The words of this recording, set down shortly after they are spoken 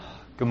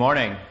Good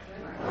morning.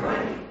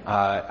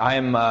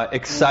 I'm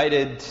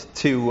excited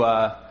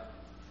to.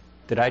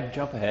 Did I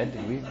jump ahead?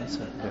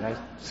 Did I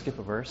skip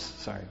a verse?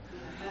 Sorry.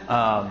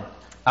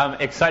 I'm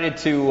excited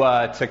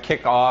to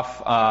kick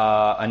off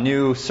a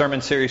new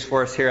sermon series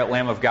for us here at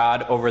Lamb of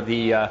God over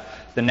the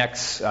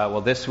next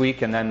this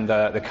week and then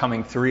the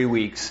coming 3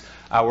 weeks,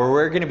 where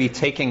we're going to be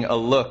taking a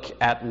look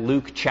at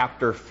Luke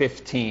chapter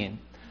 15.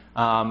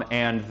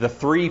 And the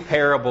three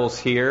parables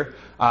here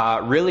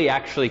really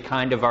actually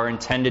kind of are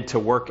intended to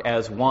work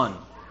as one.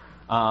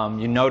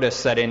 You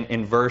notice that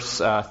in verse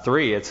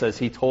 3 it says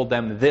he told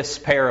them this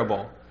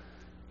parable.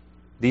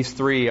 These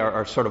three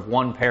are sort of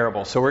one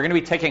parable. So we're going to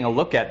be taking a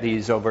look at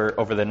these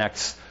over the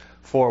next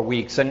 4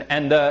 weeks.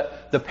 And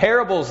the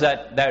parables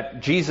that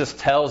Jesus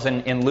tells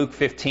in Luke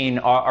 15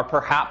 are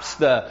perhaps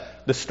the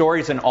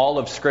stories in all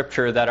of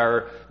Scripture that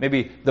are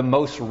maybe the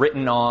most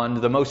written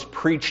on, the most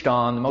preached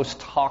on, the most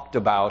talked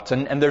about.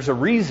 And there's a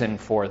reason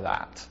for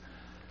that.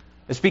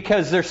 It's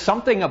because there's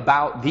something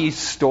about these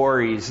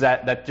stories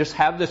that just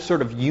have this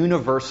sort of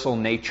universal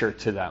nature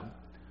to them.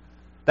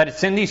 That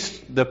it's in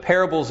the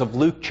parables of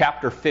Luke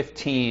chapter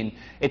 15,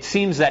 it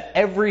seems that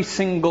every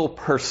single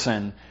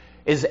person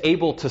is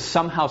able to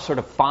somehow sort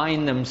of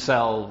find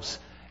themselves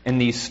in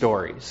these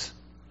stories.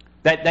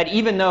 That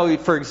even though,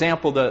 for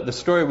example, the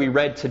story we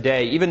read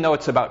today, even though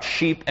it's about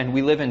sheep and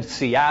we live in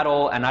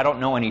Seattle and I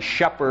don't know any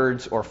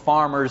shepherds or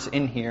farmers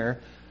in here,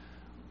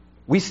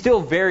 we still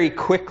very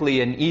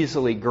quickly and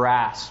easily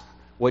grasp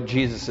what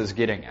Jesus is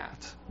getting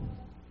at.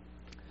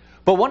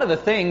 But one of the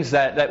things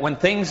that when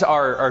things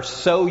are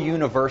so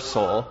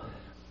universal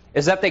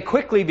is that they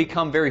quickly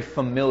become very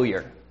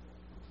familiar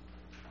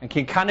and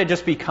can kind of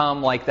just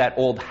become like that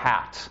old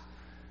hat.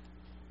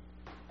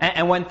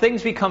 And when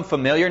things become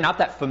familiar, not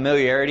that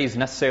familiarity is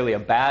necessarily a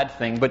bad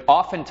thing, but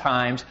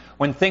oftentimes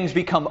when things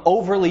become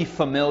overly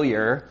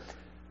familiar,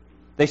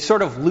 they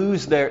sort of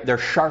lose their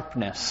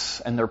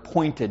sharpness and their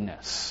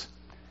pointedness.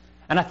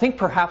 And I think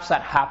perhaps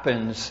that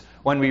happens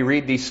when we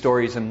read these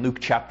stories in Luke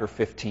chapter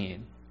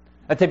 15.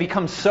 That they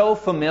become so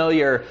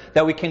familiar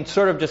that we can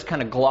sort of just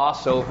kind of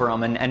gloss over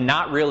them and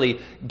not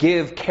really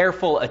give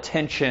careful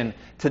attention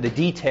to the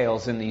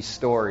details in these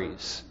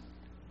stories.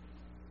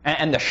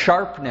 And the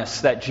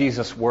sharpness that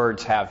Jesus'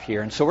 words have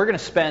here. And so we're going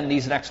to spend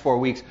these next 4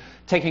 weeks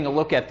taking a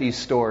look at these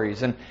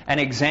stories and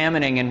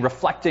examining and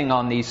reflecting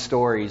on these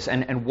stories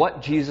and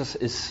what Jesus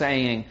is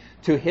saying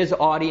to his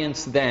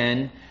audience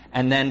then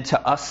and then to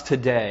us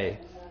today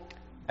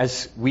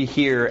as we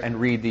hear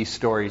and read these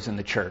stories in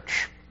the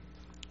church.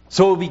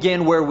 So we'll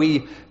begin where we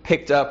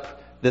picked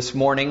up this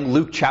morning,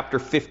 Luke chapter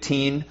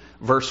 15,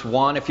 verse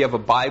 1. If you have a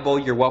Bible,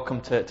 you're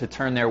welcome to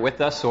turn there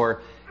with us,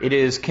 or it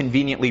is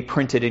conveniently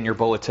printed in your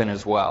bulletin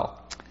as well.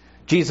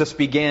 Luke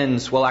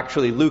begins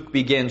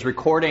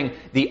recording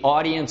the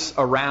audience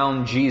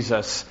around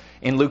Jesus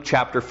in Luke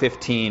chapter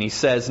 15. He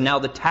says, "Now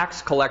the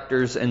tax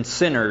collectors and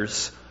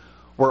sinners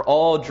were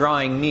all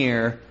drawing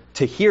near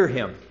to hear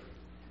him.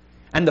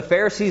 And the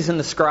Pharisees and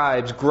the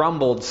scribes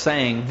grumbled,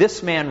 saying,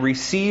 'This man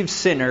receives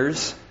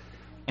sinners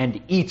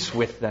and eats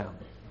with them.'"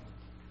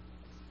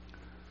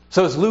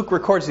 So as Luke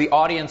records the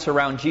audience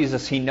around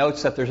Jesus, he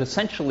notes that there's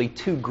essentially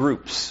two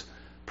groups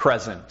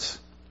present.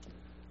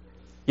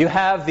 You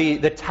have the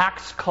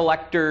tax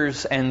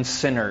collectors and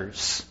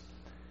sinners,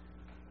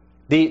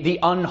 the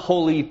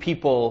unholy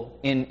people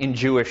in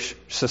Jewish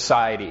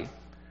society.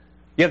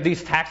 You have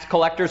these tax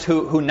collectors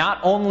who not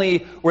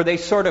only were they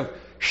sort of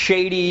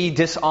shady,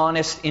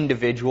 dishonest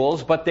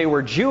individuals, but they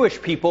were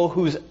Jewish people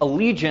whose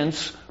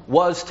allegiance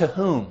was to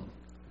whom?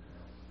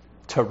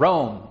 To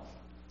Rome.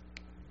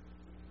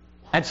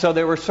 And so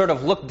they were sort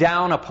of looked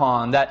down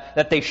upon,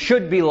 that they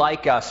should be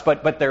like us,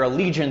 but their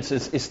allegiance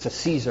is to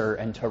Caesar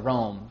and to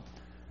Rome.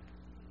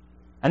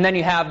 And then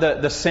you have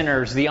the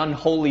sinners, the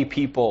unholy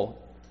people.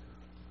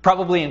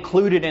 Probably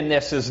included in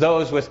this is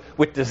those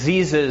with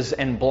diseases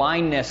and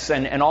blindness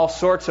and all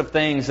sorts of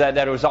things that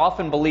it was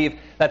often believed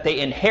that they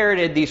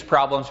inherited these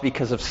problems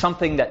because of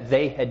something that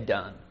they had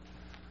done.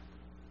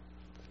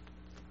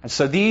 And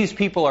so these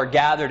people are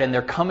gathered and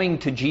they're coming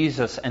to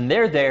Jesus and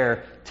they're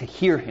there to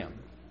hear him.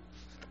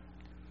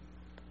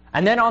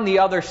 And then on the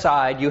other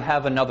side, you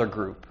have another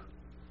group.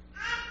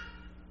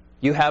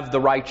 You have the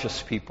righteous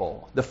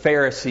people, the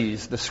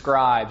Pharisees, the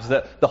scribes,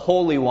 the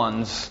holy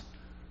ones.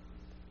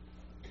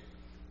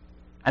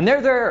 And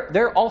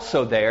they're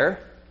also there.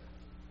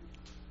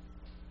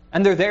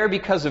 And they're there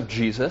because of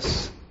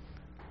Jesus.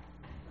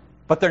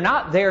 But they're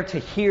not there to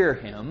hear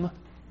him.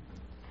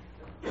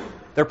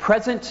 They're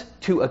present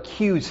to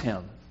accuse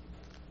him.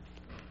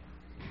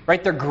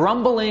 Right? They're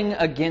grumbling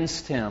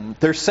against him.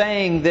 They're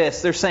saying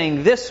this. They're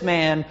saying this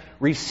man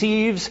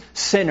receives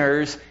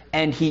sinners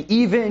and he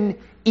even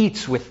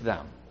eats with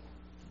them.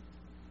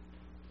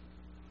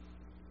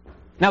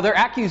 Now their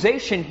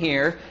accusation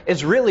here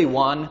is really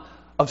one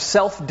of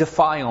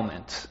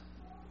self-defilement.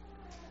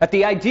 That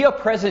the idea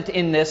present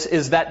in this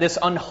is that this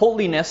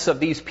unholiness of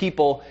these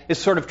people is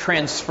sort of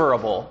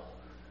transferable.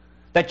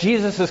 That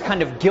Jesus is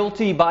kind of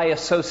guilty by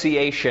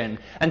association.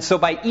 And so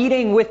by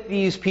eating with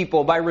these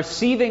people, by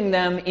receiving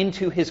them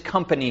into his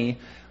company,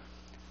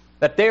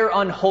 that their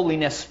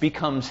unholiness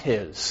becomes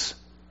his.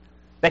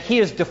 That he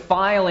is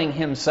defiling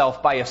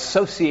himself by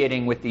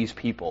associating with these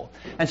people.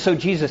 And so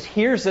Jesus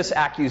hears this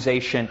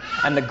accusation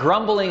and the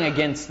grumbling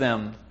against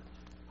them.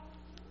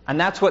 And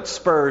that's what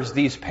spurs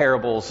these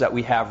parables that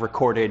we have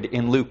recorded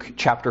in Luke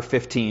chapter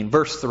 15,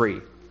 verse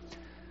 3.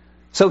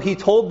 So he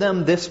told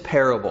them this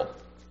parable.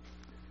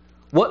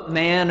 What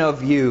man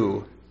of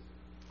you,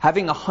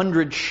 having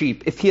 100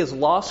 sheep, if he has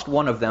lost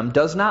one of them,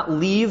 does not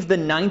leave the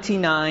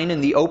 99 in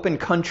the open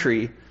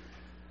country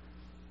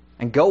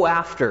and go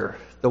after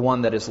the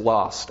one that is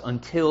lost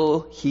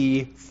until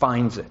he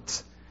finds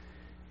it?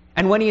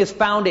 And when he has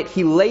found it,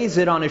 he lays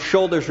it on his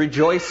shoulders,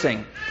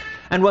 rejoicing.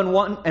 And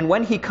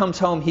when he comes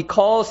home, he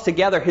calls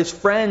together his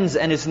friends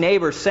and his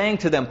neighbors, saying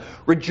to them,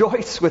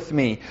 "Rejoice with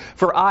me,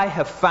 for I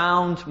have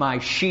found my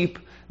sheep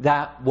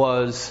that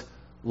was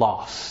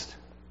lost."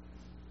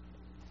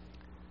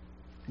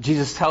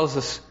 Jesus tells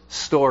this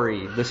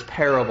story, this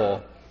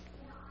parable,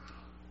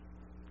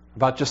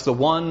 about just the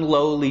one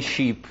lowly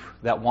sheep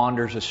that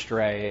wanders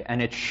astray, and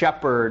its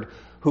shepherd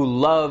who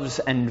loves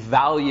and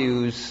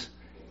values,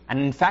 and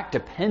in fact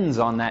depends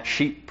on that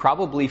sheep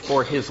probably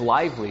for his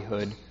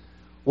livelihood.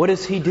 What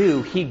does he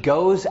do? He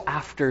goes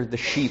after the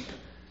sheep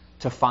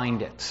to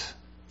find it.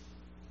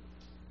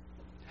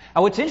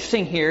 Now what's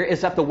interesting here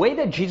is that the way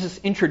that Jesus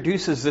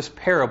introduces this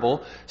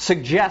parable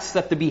suggests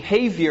that the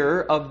behavior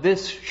of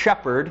this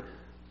shepherd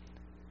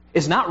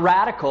is not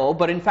radical,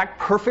 but in fact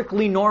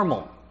perfectly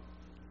normal.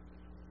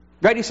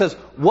 Right? He says,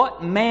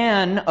 what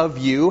man of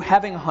you,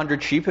 having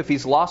 100 sheep, if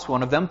he's lost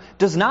one of them,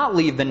 does not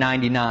leave the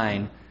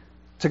 99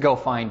 to go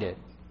find it?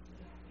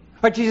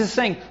 But Jesus is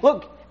saying,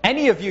 look,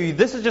 any of you,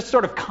 this is just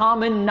sort of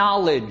common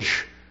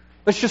knowledge.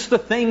 It's just the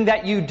thing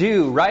that you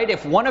do, right?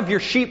 If one of your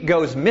sheep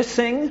goes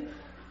missing,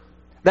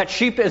 that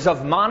sheep is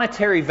of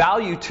monetary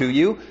value to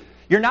you,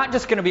 you're not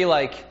just going to be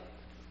like,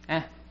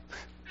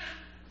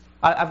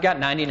 I've got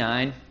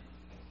 99.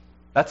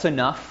 That's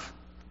enough.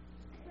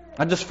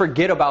 I'll just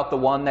forget about the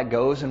one that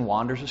goes and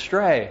wanders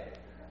astray.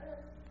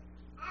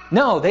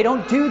 No, they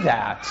don't do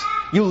that.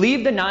 You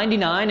leave the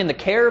 99 in the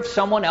care of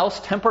someone else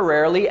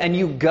temporarily, and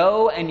you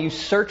go and you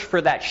search for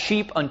that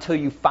sheep until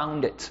you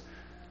found it.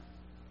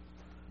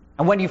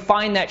 And when you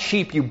find that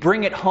sheep, you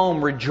bring it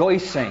home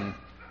rejoicing.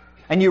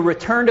 And you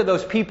return to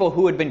those people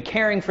who had been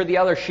caring for the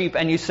other sheep,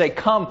 and you say,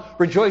 "Come,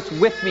 rejoice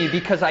with me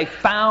because I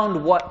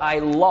found what I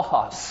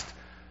lost."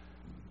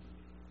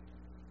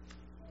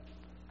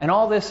 And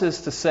all this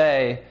is to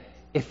say,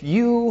 if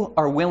you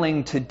are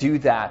willing to do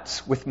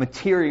that with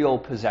material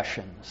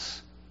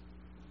possessions,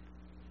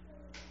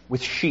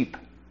 with sheep,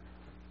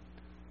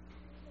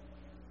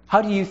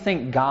 how do you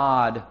think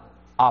God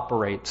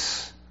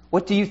operates?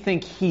 What do you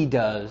think He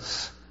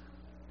does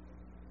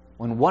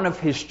when one of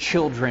His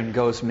children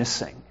goes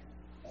missing?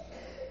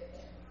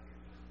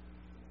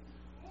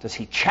 Does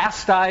He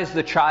chastise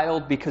the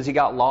child because he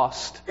got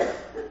lost?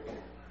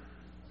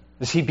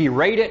 Does He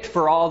berate it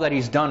for all that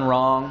he's done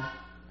wrong?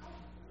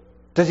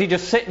 Does He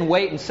just sit and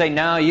wait and say,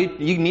 "No,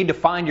 you need to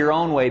find your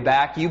own way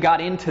back. You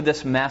got into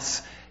this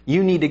mess.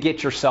 You need to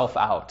get yourself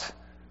out"?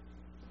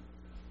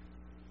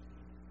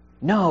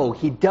 No,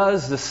 He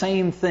does the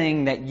same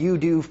thing that you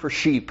do for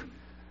sheep.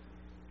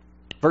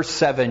 Verse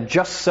 7,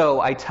 "Just so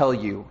I tell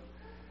you,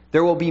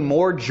 there will be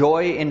more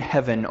joy in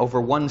heaven over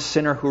one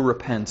sinner who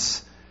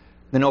repents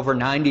than over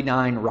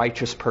 99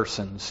 righteous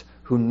persons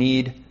who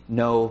need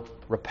no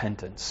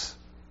repentance."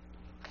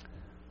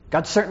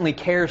 God certainly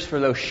cares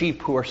for those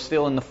sheep who are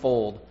still in the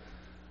fold,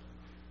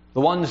 the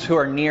ones who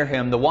are near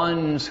Him, the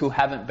ones who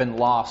haven't been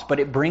lost.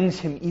 But it brings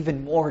Him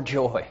even more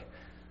joy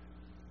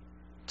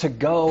to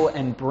go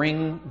and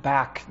bring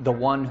back the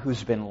one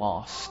who's been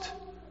lost.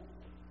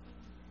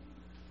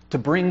 To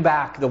bring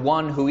back the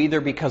one who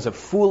either because of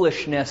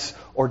foolishness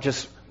or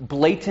just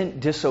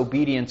blatant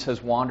disobedience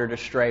has wandered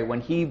astray.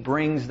 When He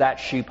brings that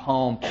sheep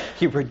home,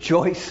 He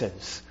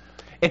rejoices.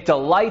 It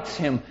delights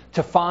Him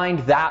to find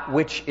that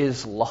which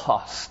is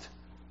lost.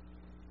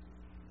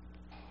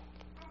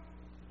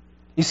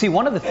 You see,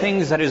 one of the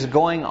things that is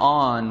going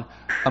on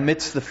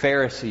amidst the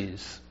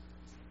Pharisees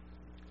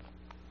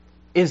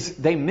is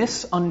they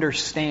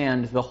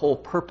misunderstand the whole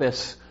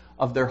purpose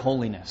of their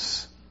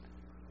holiness.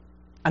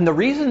 And the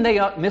reason they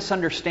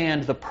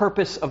misunderstand the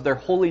purpose of their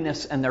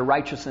holiness and their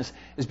righteousness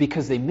is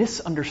because they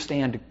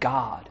misunderstand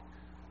God.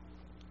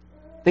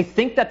 They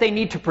think that they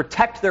need to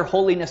protect their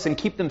holiness and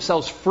keep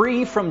themselves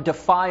free from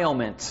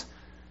defilement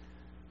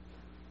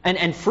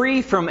and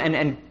free from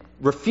and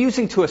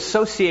refusing to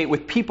associate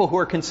with people who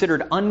are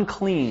considered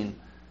unclean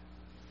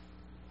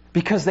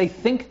because they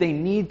think they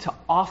need to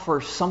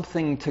offer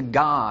something to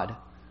God.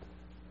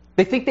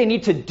 They think they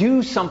need to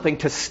do something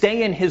to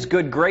stay in His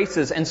good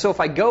graces. And so if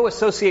I go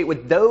associate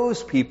with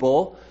those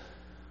people,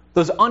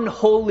 those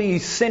unholy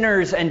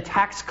sinners and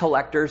tax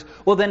collectors,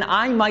 well then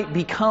I might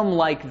become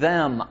like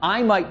them.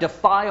 I might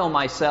defile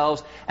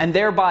myself and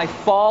thereby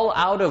fall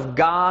out of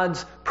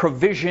God's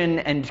provision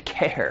and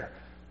care.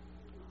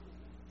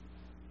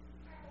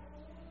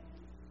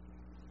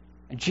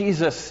 And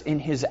Jesus, in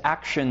his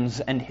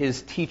actions and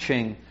his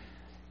teaching,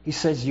 he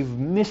says, you've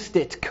missed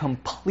it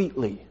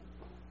completely.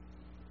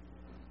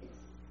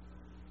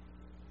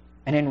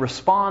 And in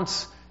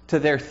response to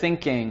their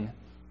thinking,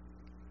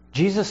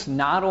 Jesus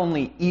not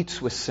only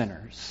eats with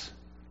sinners,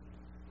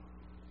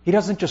 he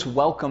doesn't just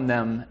welcome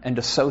them and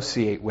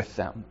associate with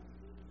them.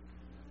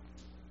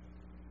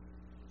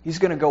 He's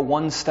going to go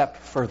one step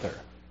further.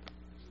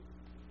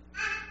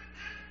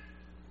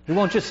 He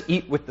won't just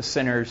eat with the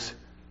sinners,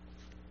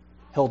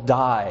 he'll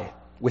die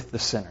with the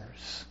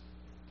sinners.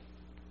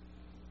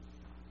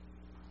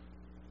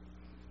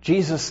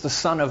 Jesus, the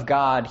Son of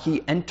God,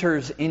 he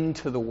enters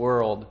into the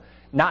world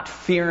not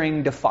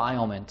fearing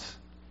defilement,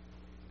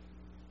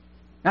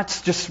 not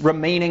just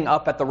remaining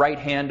up at the right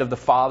hand of the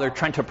Father,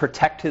 trying to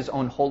protect his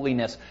own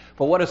holiness.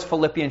 But what does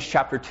Philippians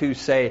chapter 2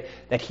 say?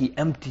 That he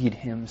emptied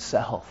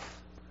himself.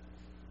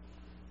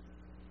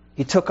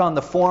 He took on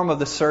the form of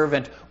the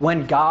servant.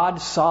 When God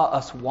saw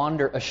us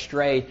wander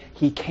astray,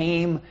 he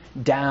came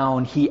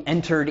down. He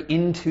entered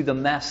into the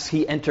mess.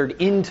 He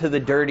entered into the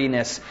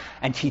dirtiness,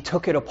 and he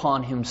took it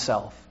upon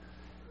himself.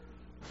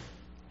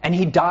 And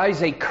he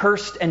dies a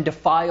cursed and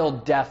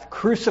defiled death,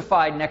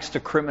 crucified next to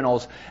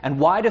criminals. And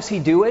why does he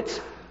do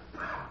it?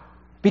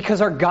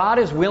 Because our God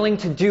is willing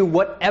to do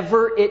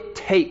whatever it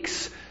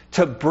takes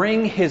to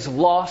bring his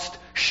lost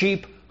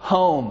sheep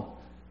home.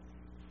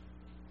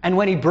 And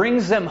when he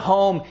brings them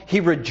home,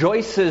 he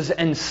rejoices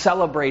and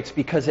celebrates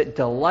because it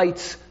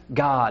delights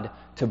God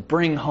to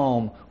bring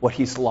home what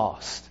he's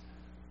lost.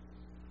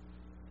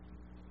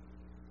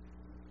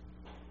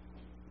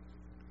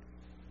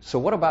 So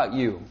what about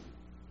you?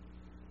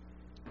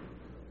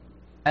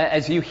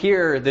 As you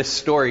hear this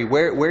story,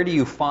 where do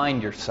you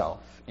find yourself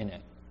in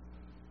it?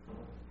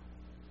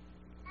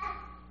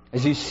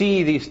 As you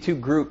see these two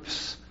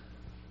groups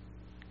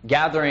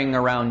gathering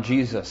around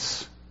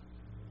Jesus,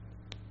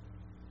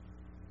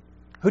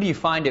 who do you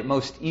find it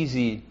most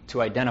easy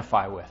to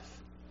identify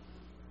with?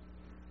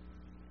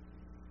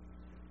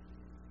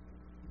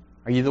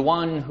 Are you the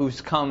one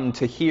who's come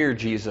to hear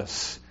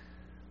Jesus,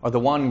 or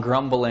the one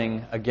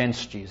grumbling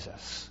against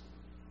Jesus?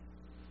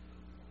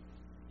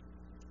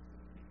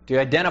 Do you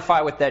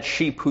identify with that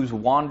sheep who's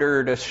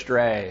wandered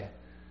astray?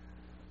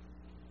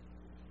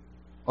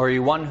 Or are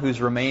you one who's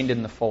remained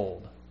in the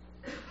fold?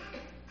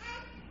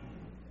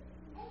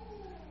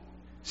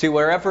 See,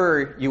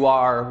 wherever you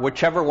are,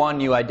 whichever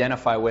one you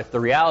identify with, the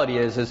reality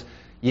is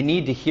you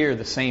need to hear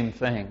the same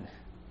thing.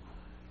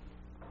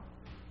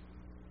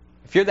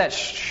 If you're that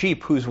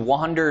sheep who's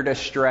wandered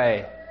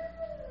astray,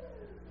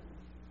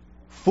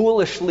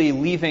 foolishly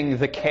leaving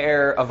the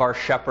care of our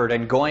shepherd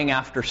and going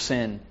after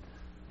sin,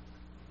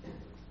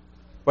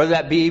 whether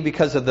that be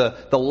because of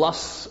the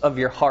lusts of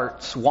your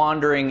hearts,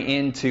 wandering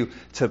into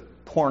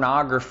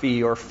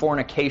pornography or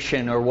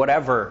fornication or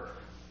whatever,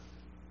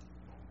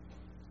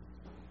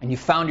 and you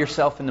found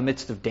yourself in the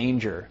midst of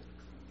danger.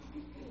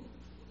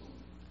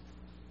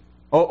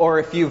 Or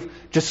if you've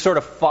just sort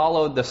of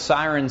followed the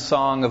siren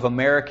song of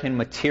American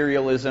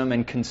materialism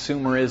and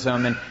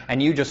consumerism,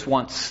 and you just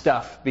want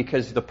stuff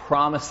because the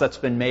promise that's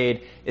been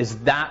made is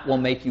that will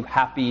make you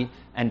happy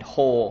and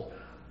whole.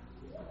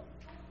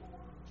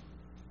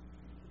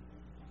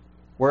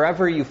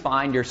 Wherever you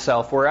find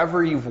yourself,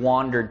 wherever you've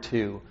wandered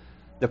to,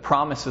 the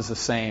promise is the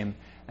same,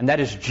 and that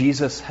is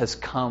Jesus has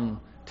come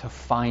to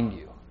find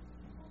you.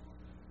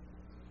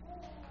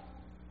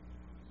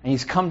 And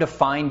he's come to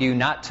find you,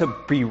 not to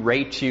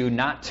berate you,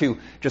 not to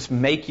just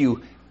make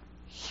you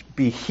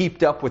be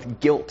heaped up with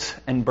guilt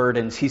and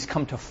burdens. He's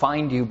come to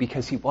find you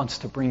because he wants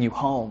to bring you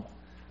home.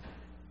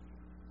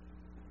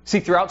 See,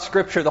 throughout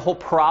Scripture, the whole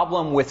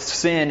problem with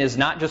sin is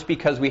not just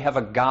because we have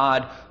a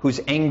God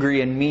who's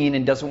angry and mean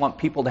and doesn't want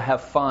people to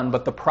have fun,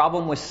 but the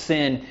problem with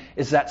sin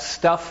is that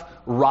stuff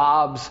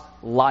robs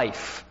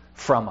life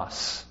from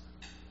us.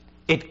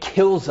 It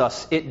kills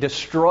us, it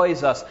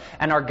destroys us,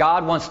 and our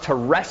God wants to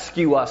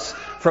rescue us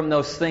from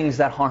those things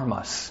that harm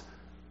us.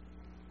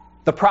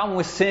 The problem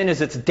with sin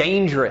is it's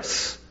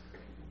dangerous,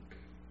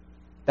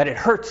 that it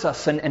hurts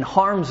us and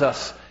harms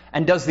us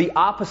and does the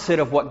opposite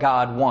of what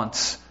God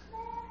wants.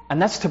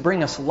 And that's to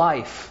bring us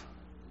life.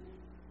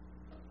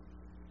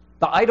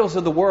 The idols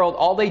of the world,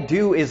 all they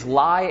do is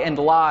lie and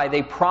lie.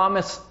 They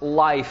promise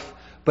life,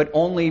 but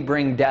only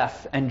bring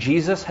death. And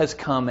Jesus has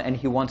come and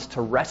he wants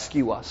to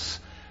rescue us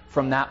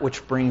from that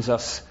which brings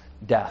us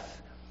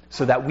death,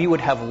 so that we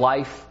would have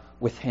life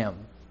with him.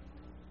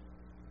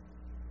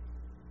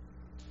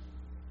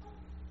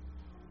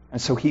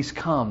 And so he's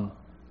come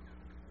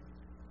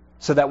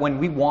so that when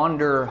we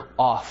wander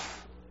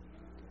off,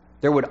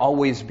 there would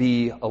always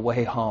be a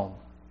way home.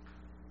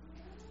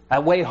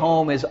 That way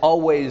home is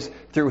always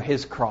through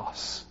his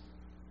cross.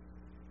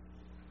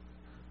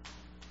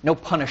 No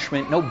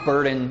punishment, no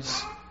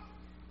burdens,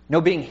 no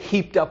being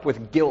heaped up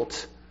with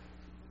guilt,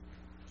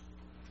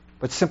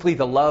 but simply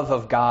the love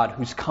of God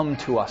who's come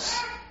to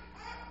us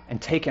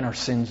and taken our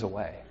sins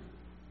away.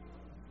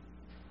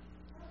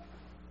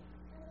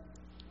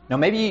 Now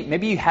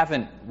maybe you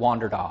haven't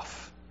wandered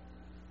off.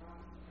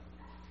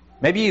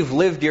 Maybe you've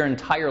lived your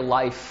entire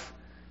life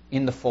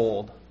in the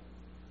fold.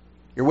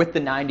 You're with the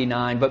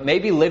 99, but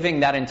maybe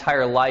living that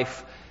entire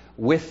life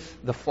with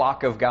the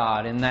flock of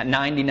God in that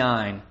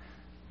 99.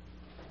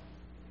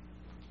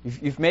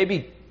 You've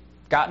maybe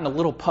gotten a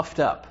little puffed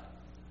up.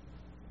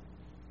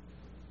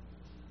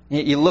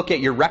 You look at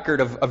your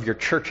record of your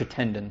church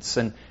attendance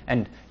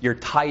and your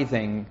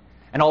tithing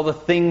and all the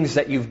things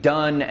that you've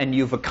done and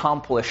you've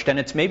accomplished, and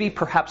it's maybe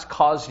perhaps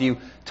caused you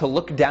to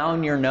look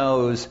down your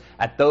nose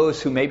at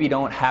those who maybe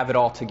don't have it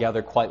all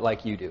together quite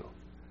like you do.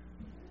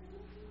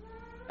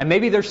 And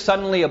maybe there's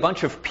suddenly a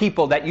bunch of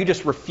people that you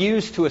just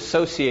refuse to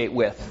associate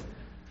with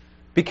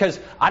because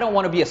I don't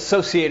want to be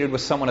associated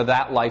with someone of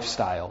that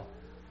lifestyle.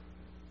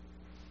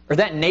 Or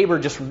that neighbor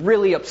just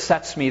really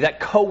upsets me, that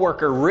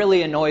coworker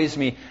really annoys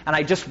me, and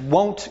I just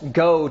won't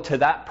go to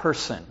that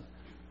person.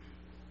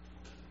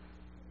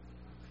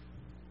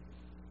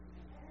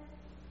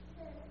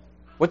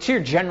 What's your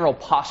general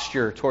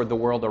posture toward the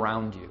world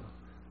around you?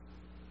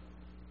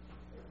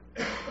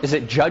 Is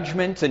it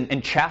judgment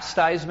and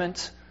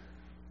chastisement?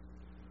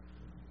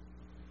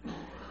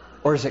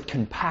 Or is it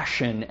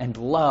compassion and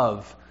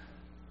love?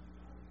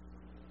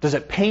 Does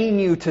it pain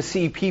you to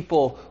see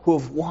people who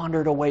have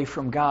wandered away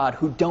from God,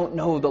 who don't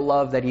know the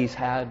love that He's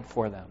had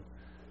for them?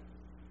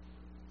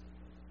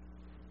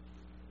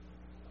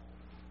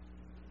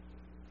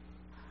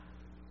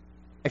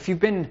 If you've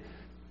been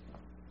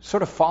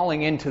sort of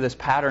falling into this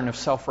pattern of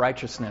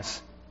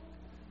self-righteousness,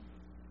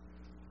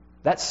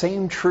 that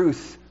same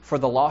truth for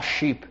the lost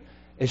sheep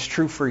is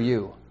true for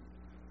you.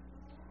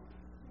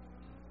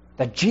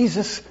 That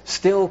Jesus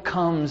still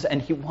comes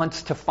and He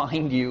wants to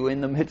find you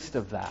in the midst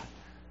of that.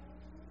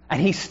 And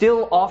He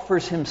still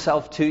offers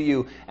Himself to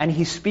you, and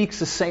He speaks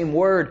the same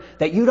word,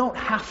 that you don't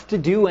have to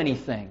do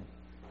anything.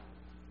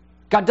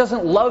 God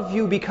doesn't love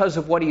you because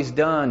of what He's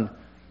done.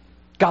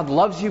 God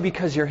loves you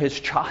because you're His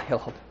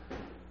child.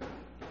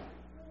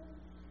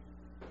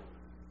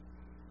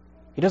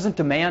 He doesn't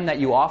demand that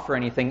you offer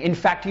anything. In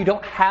fact, you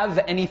don't have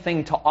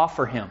anything to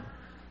offer Him.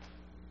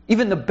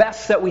 Even the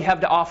best that we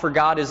have to offer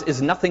God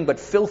is nothing but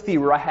filthy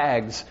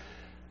rags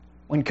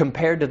when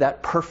compared to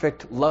that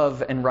perfect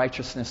love and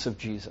righteousness of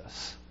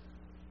Jesus.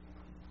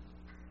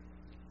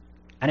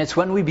 And it's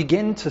when we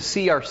begin to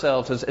see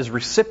ourselves as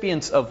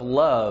recipients of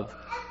love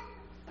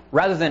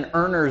rather than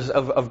earners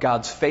of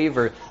God's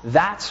favor,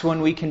 that's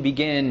when we can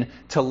begin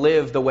to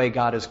live the way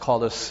God has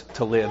called us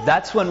to live.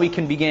 That's when we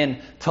can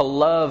begin to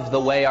love the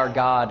way our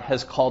God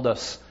has called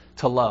us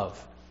to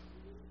love.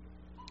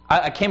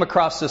 I came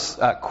across this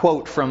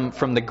quote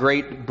from the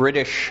great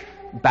British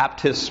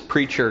Baptist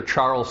preacher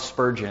Charles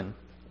Spurgeon.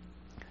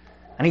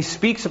 And he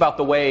speaks about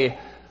the way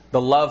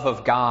the love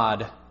of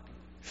God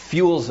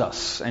fuels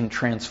us and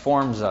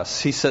transforms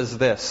us. He says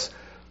this: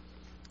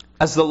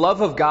 as the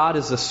love of God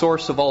is the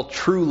source of all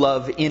true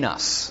love in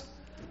us,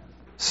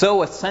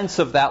 so a sense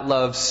of that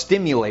love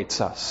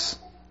stimulates us.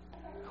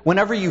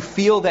 Whenever you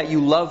feel that you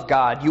love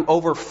God, you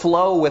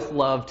overflow with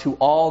love to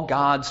all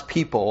God's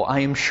people. I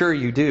am sure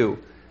you do.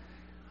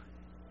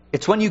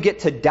 It's when you get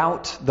to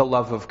doubt the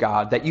love of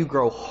God that you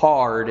grow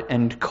hard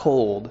and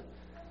cold.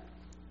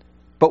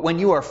 But when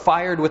you are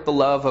fired with the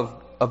love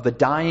of the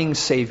dying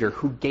Savior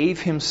who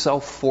gave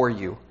Himself for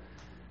you,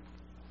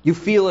 you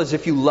feel as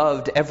if you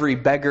loved every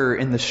beggar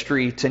in the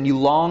street, and you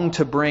long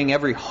to bring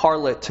every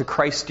harlot to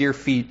Christ's dear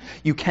feet.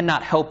 You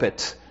cannot help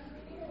it.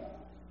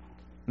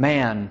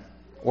 Man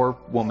or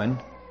woman,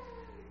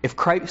 if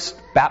Christ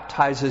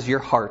baptizes your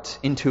heart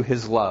into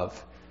His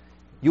love,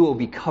 you will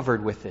be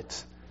covered with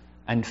it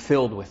and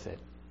filled with it.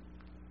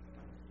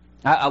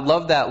 I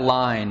love that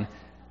line,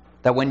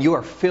 that when you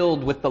are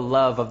filled with the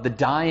love of the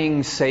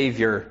dying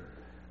Savior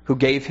who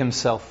gave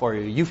Himself for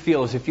you, you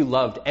feel as if you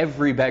loved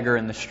every beggar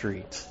in the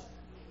street.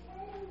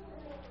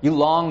 You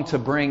long to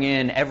bring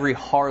in every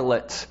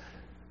harlot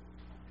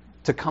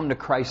to come to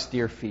Christ's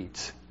dear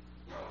feet.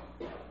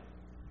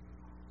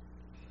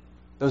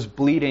 Those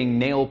bleeding,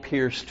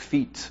 nail-pierced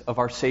feet of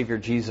our Savior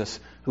Jesus,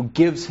 who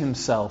gives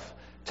Himself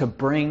to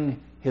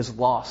bring His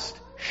lost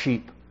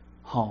sheep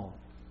home.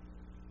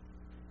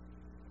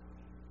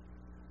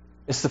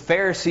 It's the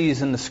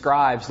Pharisees and the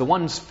scribes, the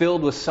ones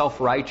filled with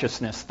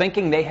self-righteousness,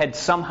 thinking they had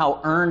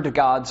somehow earned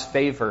God's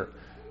favor.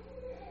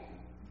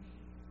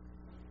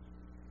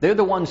 They're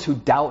the ones who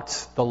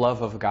doubt the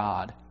love of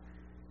God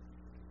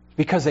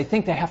because they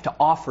think they have to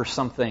offer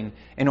something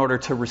in order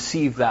to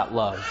receive that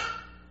love.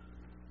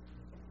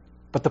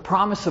 But the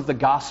promise of the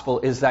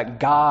gospel is that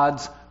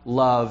God's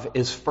love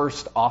is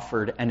first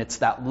offered, and it's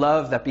that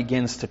love that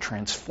begins to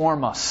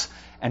transform us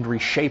and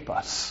reshape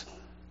us.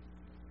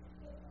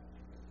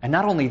 And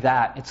not only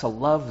that, it's a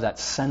love that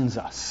sends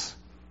us.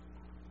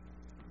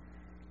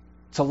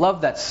 It's a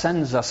love that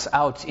sends us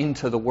out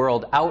into the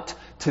world, out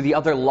to the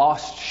other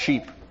lost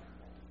sheep.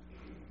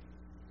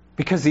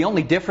 Because the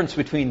only difference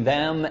between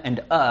them and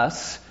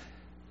us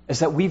is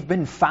that we've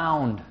been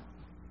found.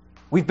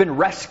 We've been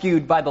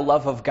rescued by the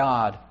love of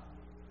God.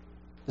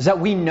 Is that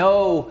we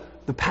know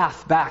the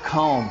path back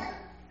home.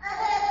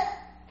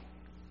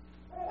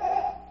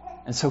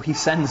 And so He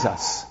sends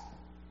us.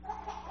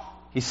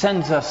 He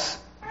sends us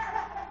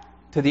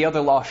to the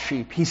other lost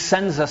sheep. He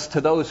sends us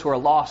to those who are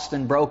lost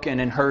and broken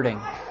and hurting.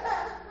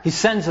 He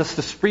sends us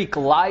to speak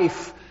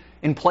life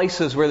in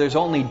places where there's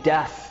only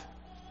death.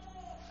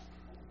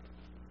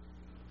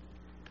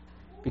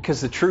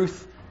 Because the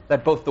truth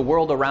that both the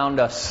world around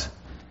us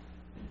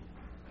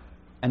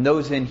and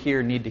those in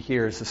here need to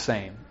hear is the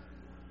same.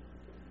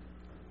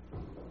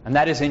 And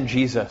that is in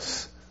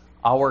Jesus,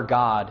 our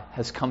God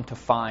has come to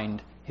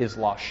find His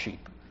lost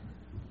sheep.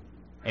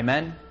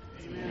 Amen?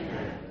 Amen.